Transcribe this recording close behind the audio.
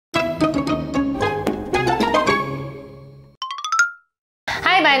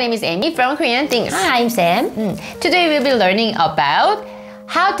my name is Amy from Korean Things. Hi, I'm Sam. Today we'll be learning about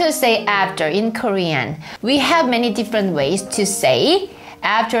how to say after in Korean. We have many different ways to say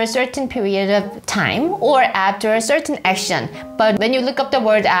after a certain period of time or after a certain action. But when you look up the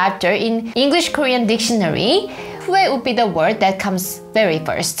word after in English-Korean dictionary, 후에 would be the word that comes very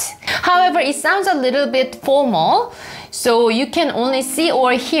first. However, it sounds a little bit formal, so you can only see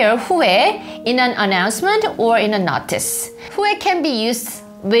or hear 후에 in an announcement or in a notice. 후에 can be used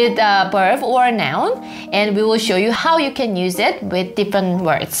with a verb or a noun, and we will show you how you can use it with different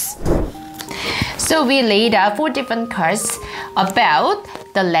words. So we laid out 4 different cards about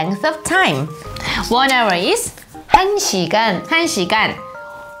the length of time. 1 hour is 1시간, 1시간.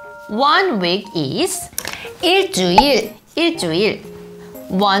 1 week is 일주일, 일주일.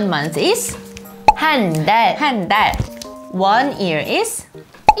 1 month is 한 달, 한 달. 1 year is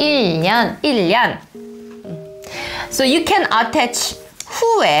 1년, 1년. So you can attach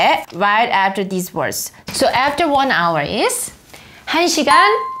후에 right after these words. So after 1 hour is 1시간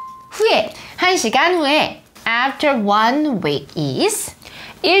후에, 1시간 후에. After 1 week is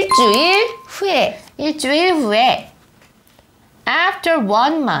일주일 후에, 일주일 후에. After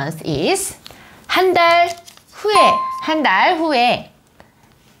 1 month is 한 달 후에, 한 달 후에.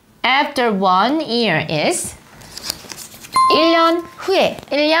 After 1 year is 1년 후에,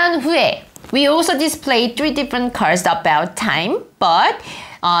 1년 후에. We also displayed 3 different cards about time, but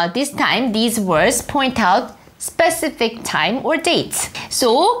this time these words point out specific time or date.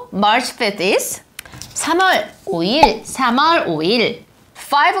 So March 5th is 3월 5일, 3월 5일.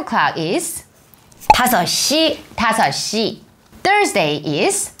 5 o'clock is 5시, 5시. Thursday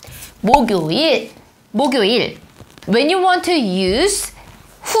is 목요일, 목요일. When you want to use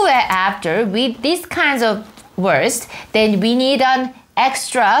후에 after with these kinds of words, then we need an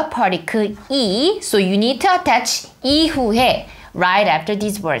extra particle e, so you need to attach 이후에 right after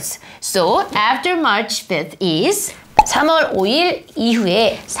these words. So after March 5th is 3월 5일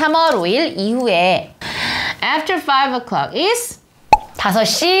이후에, 3월 5일 이후에. After 5 o'clock is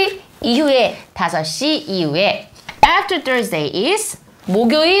 5시 이후에, 5시 이후에. After Thursday is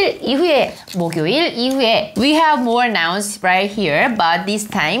목요일 이후에, 목요일 이후에. We have more nouns right here, but this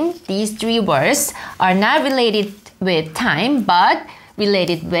time these 3 words are not related with time, but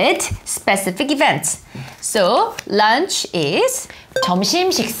related with specific events. So lunch is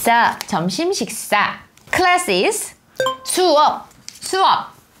점심 식사, 점심 식사. Class is 수업,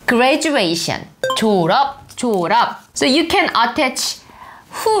 수업. Graduation, 졸업, 졸업. So you can attach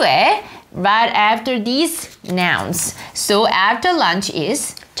후에 right after these nouns. So after lunch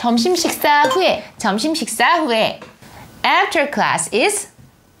is 점심 식사 후에, 점심 식사 후에. After class is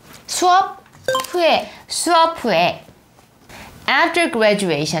수업 후에, 수업 후에. After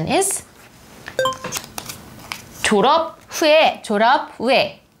graduation is 졸업 후에, 졸업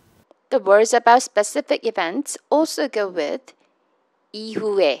후에. The words about specific events also go with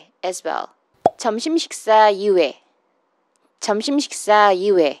이후에 as well. 점심 식사 이후에, 점심 식사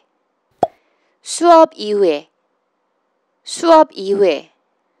이후에. 수업 이후에, 수업 이후에.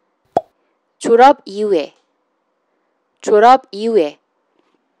 졸업 이후에, 졸업 이후에.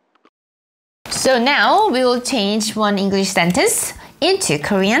 So now we will change one English sentence into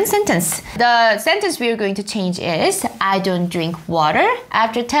Korean sentence. The sentence we are going to change is I don't drink water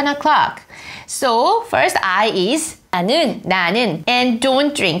after 10 o'clock. So first I is 나는, 나는. And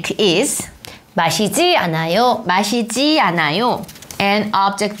don't drink is 마시지 않아요, 마시지 않아요. And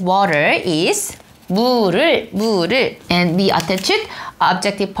object water is 물을, 물을. And we attach it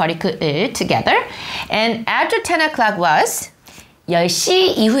objective particle 을 together. And after 10 o'clock was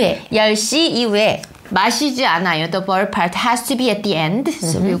 10시 이후에, 10시 이후에. 마시지 않아요. The verb part has to be at the end.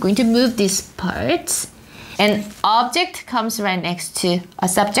 So we're going to move these parts. And object comes right next to a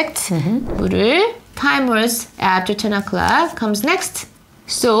subject. 물을. Time words after 10 o'clock comes next.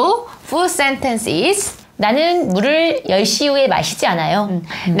 So full sentence is 나는 물을 10시 이후에 마시지 않아요.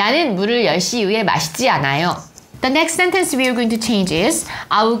 나는 물을 10시 이후에 마시지 않아요. The next sentence we are going to change is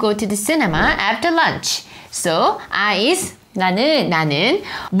I will go to the cinema after lunch. So I is 나는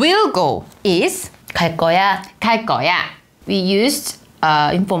will go is 갈 거야, 갈 거야. We used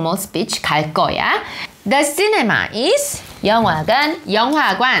informal speech 갈 거야. The cinema is 영화관,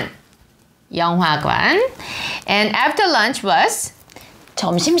 영화관, 영화관. And after lunch was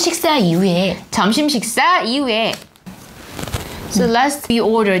점심 식사 이후에, 점심 식사 이후에. So let's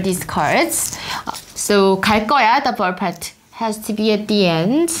reorder these cards. So 갈 거야, the verb part has to be at the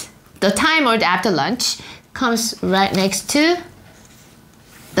end. The time word after lunch comes right next to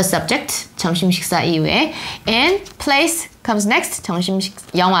the subject, 점심 식사 이후에. And place comes next,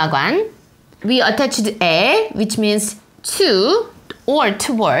 영화관. We attached a, which means to or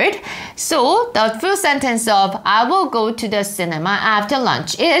toward. So the full sentence of I will go to the cinema after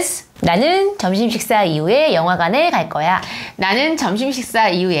lunch is 나는 점심 식사 이후에 영화관에 갈 거야. 나는 점심 식사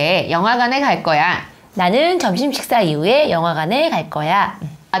이후에 영화관에 갈 거야. 나는 점심 식사 이후에 영화관에 갈 거야.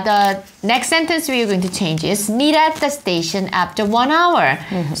 The next sentence we are going to change is meet at the station after 1 hour.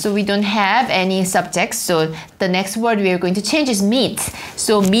 So we don't have any subject. So the next word we are going to change is meet.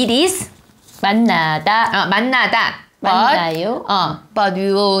 So meet is 만나다. 만나다. 만나요. But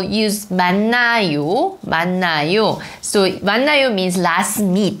we will use 만나요. 만나요. So 만나요 means last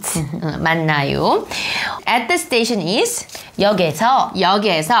meet. 만나요. At the station is 역에서.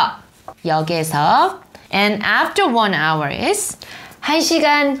 역에서. 역에서. And after 1 hour is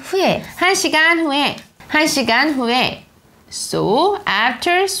 1시간 후에. 1시간 후에. 1시간 후에. So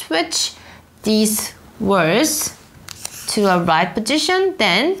after switch these words to a right position,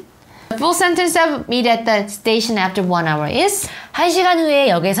 then the full sentence of meet at the station after 1 hour is 1시간 후에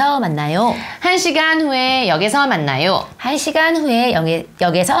역에서 만나요. 1시간 후에 역에서 만나요. 1시간 후에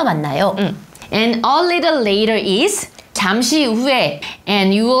역에서 만나요. And a little later is 잠시 후에.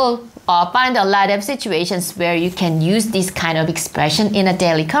 And you will find a lot of situations where you can use this kind of expression in a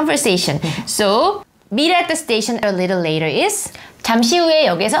daily conversation. So meet at the station a little later is 잠시 후에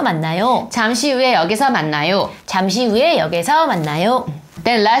역에서 만나요. 잠시 후에 역에서 만나요. 잠시 후에 역에서 만나요.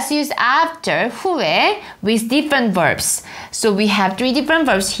 Then let's use after 후에 with different verbs. So we have 3 different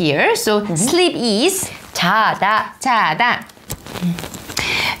verbs here. So sleep is 자다. 자다.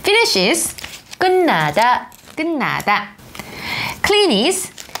 Finish is 끝나다. 끝나다. Clean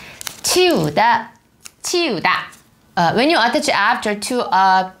is 치우다. 치우다. When you attach after to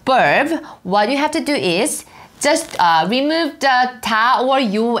a verb, what you have to do is just remove the 다 or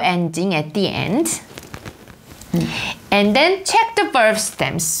요 ending at the end. And then check the verb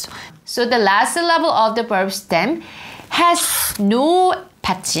stems. So the last syllable of the verb stem has no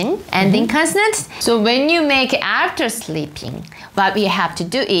받침, ending consonant. So when you make after sleeping, what we have to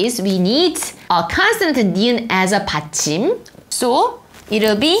do is we need a consonant 니은 as a 받침. So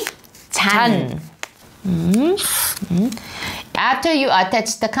it'll be 잔. After you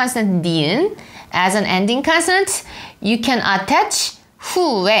attach the consonant 니은 as an ending consonant, you can attach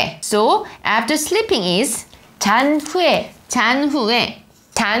후에. So after sleeping is 잔 후에. 잔 후에.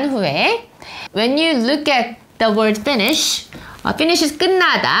 잔 후에. When you look at the word finish, finish is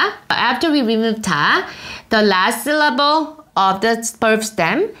끝나다. After we remove 다, the last syllable of the verb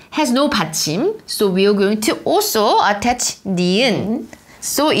stem has no 받침. So we are going to also attach 니은.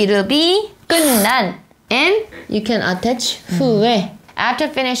 So it'll be 끝난. And you can attach 후에. After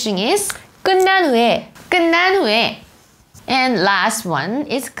finishing is 끝난 후에. 끝난 후에. And last one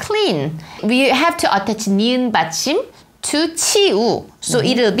is clean. We have to attach 니은 받침 to 치우. So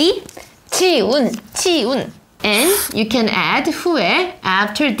it'll be 치운. 치운. And you can add 후에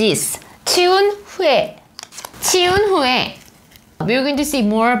after this. 치운 후에. 치운 후에. We're going to see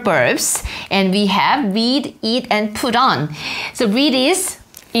more verbs. And we have read, eat, and put on. So read is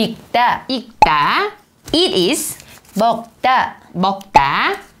읽다. 읽다. Eat is 먹다.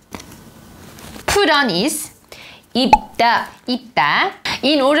 먹다. Put on is 입다. 입다.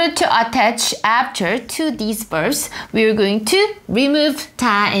 In order to attach after to these verbs, we are going to remove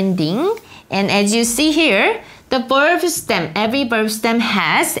다 ending. And as you see here, the verb stem, every verb stem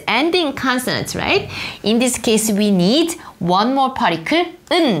has ending consonants, right? In this case, we need one more particle,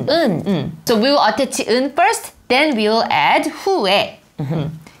 은. So we will attach 은 first, then we will add 후에.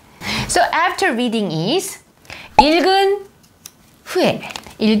 So after reading is 읽은 후에.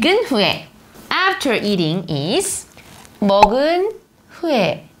 읽은 후에. After eating is 먹은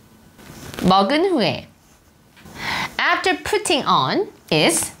후에. 먹은 후에. After putting on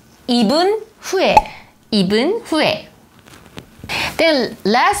is 입은 후에. 입은 후에. Then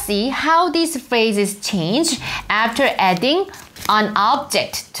let's see how these phrases change after adding an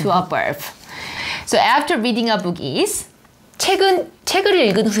object to a verb. So after reading a book is 책을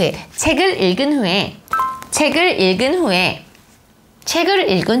읽은 후에. 책을 읽은 후에. 책을 읽은 후에. 책을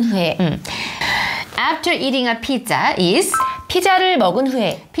읽은 후에. After eating a pizza is 피자를 먹은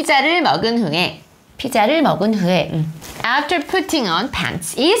후에. 피자를 먹은 후에. 피자를 먹은 후에. After putting on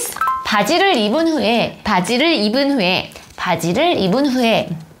pants is 바지를 입은 후에. 바지를 입은 후에. 바지를 입은 후에.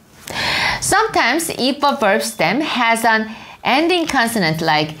 Sometimes if a verb stem has an ending consonant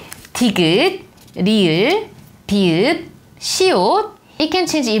like 디귿, 리을, 비읍, 시옷, it can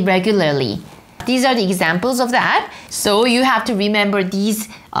change irregularly. These are the examples of that. So you have to remember these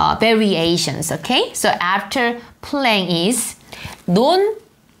variations, okay? So after playing is 논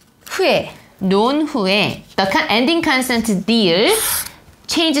후에. 논 후에. The ending consonant 리을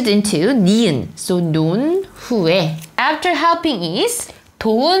changed into 니은. So 논 후에. After helping is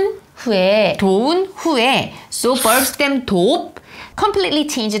도운 후에. 도운 후에. So verb stem 돕 completely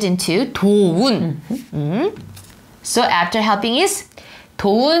changed into 도운. So after helping is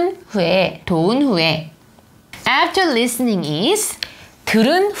도운 후에. 도운 후에. After listening is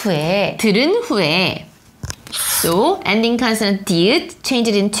들은 후에. 들은 후에. So ending consonant did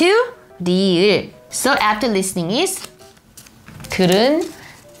changed into 리을. So after listening is 들은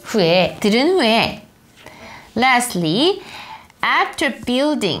후에. 들은 후에. Lastly, after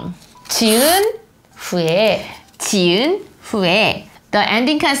building 지은 후에. 지은 후에. The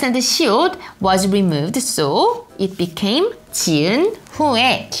ending consonant 시옷 was removed, so it became 지은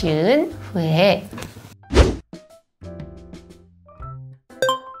후에. 지은 후에.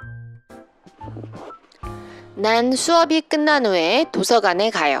 난 수업이 끝난 후에 도서관에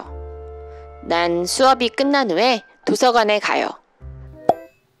가요. 난 수업이 끝난 후에 도서관에 가요.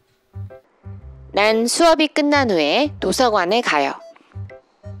 난 수업이 끝난 후에 도서관에 가요.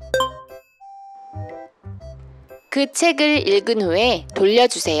 그 책을 읽은 후에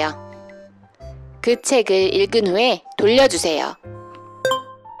돌려주세요. 그 책을 읽은 후에 돌려주세요.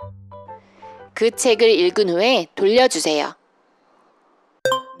 그 책을 읽은 후에 돌려주세요.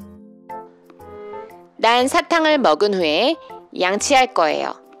 난 사탕을 먹은 후에 양치할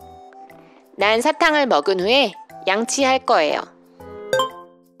거예요. 난 사탕을 먹은 후에 양치할 거예요.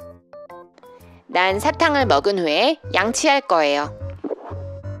 난 사탕을 먹은 후에 양치할 거예요.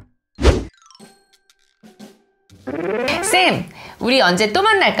 쌤, 우리 언제 또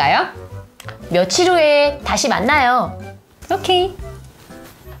만날까요? 며칠 후에 다시 만나요. 오케이.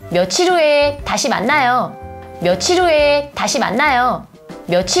 며칠 후에 다시 만나요. 며칠 후에 다시 만나요.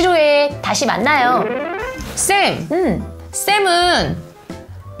 며칠 후에 다시 만나요. 쌤, 쌤은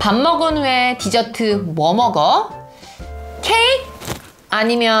밥 먹은 후에 디저트 뭐 먹어? 케이크?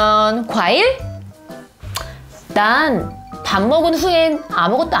 아니면 과일? 난 밥 먹은 후엔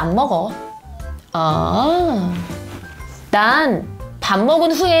아무것도 안 먹어. 난 밥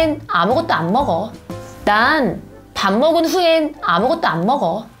먹은 후엔 아무것도 안 먹어. 난 밥 먹은 후엔 아무것도 안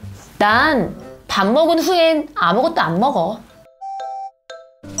먹어. 난 밥 먹은 후엔 아무것도 안 먹어.